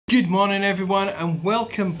Good morning everyone and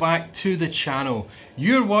welcome back to the channel.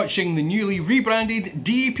 You're watching the newly rebranded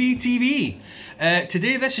DEP Tv.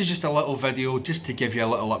 Today this is just a little video just to give you a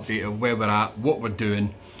little update of where we're at, what we're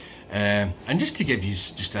doing, and just to give you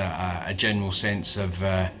just a general sense of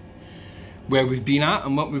where we've been at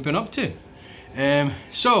and what we've been up to.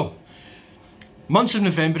 So, months of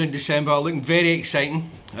November and December are looking very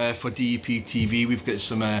exciting for DEP Tv. We've got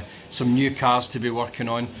some new cars to be working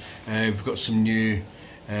on. We've got some new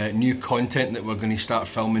content that we're going to start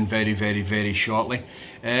filming very shortly.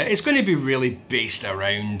 It's going to be really based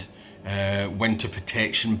around winter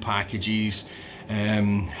protection packages,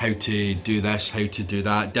 how to do this, how to do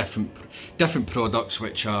that, different products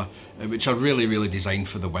which are really designed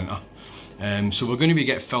for the winter. So we're going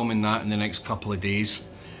to filming that in the next couple of days,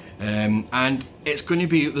 and there's going to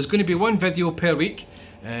be one video per week.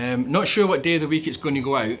 Not sure what day of the week it's going to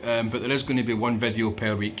go out, but there is going to be one video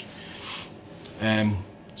per week.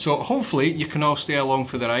 So hopefully you can all stay along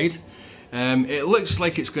for the ride. It looks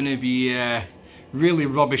like it's going to be really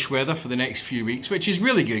rubbish weather for the next few weeks, which is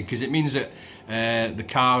really good because it means that the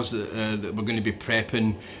cars that we're going to be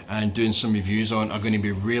prepping and doing some reviews on are going to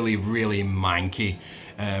be really manky.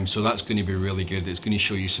 So that's going to be really good. It's going to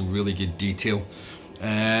show you some really good detail.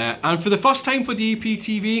 And for the first time for DEP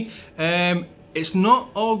Tv, it's not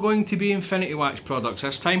all going to be Infinity Wax products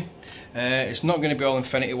this time. It's not going to be all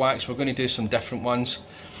Infinity Wax. We're going to do some different ones.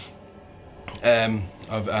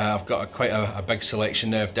 I've got quite a big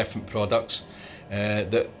selection there of different products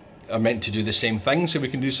that are meant to do the same thing, so we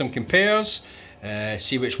can do some compares,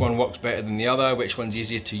 see which one works better than the other, which one's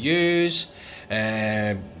easier to use,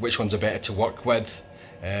 which ones are better to work with,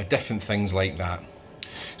 different things like that.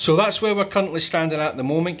 So that's where we're currently standing at the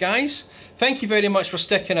moment, guys. Thank you very much for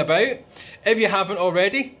sticking about. If you haven't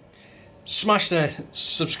already, smash the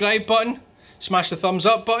subscribe button, smash the thumbs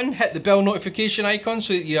up button, hit the bell notification icon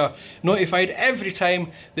so that you're notified every time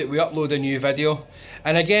that we upload a new video.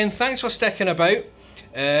 And again, thanks for sticking about.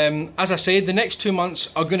 As I said, the next 2 months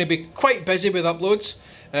are going to be quite busy with uploads.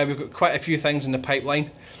 We've got quite a few things in the pipeline.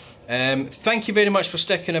 Thank you very much for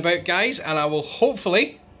sticking about, guys, and I will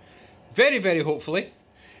hopefully, very hopefully,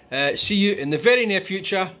 see you in the very near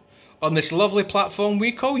future on this lovely platform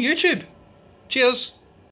we call YouTube. Cheers!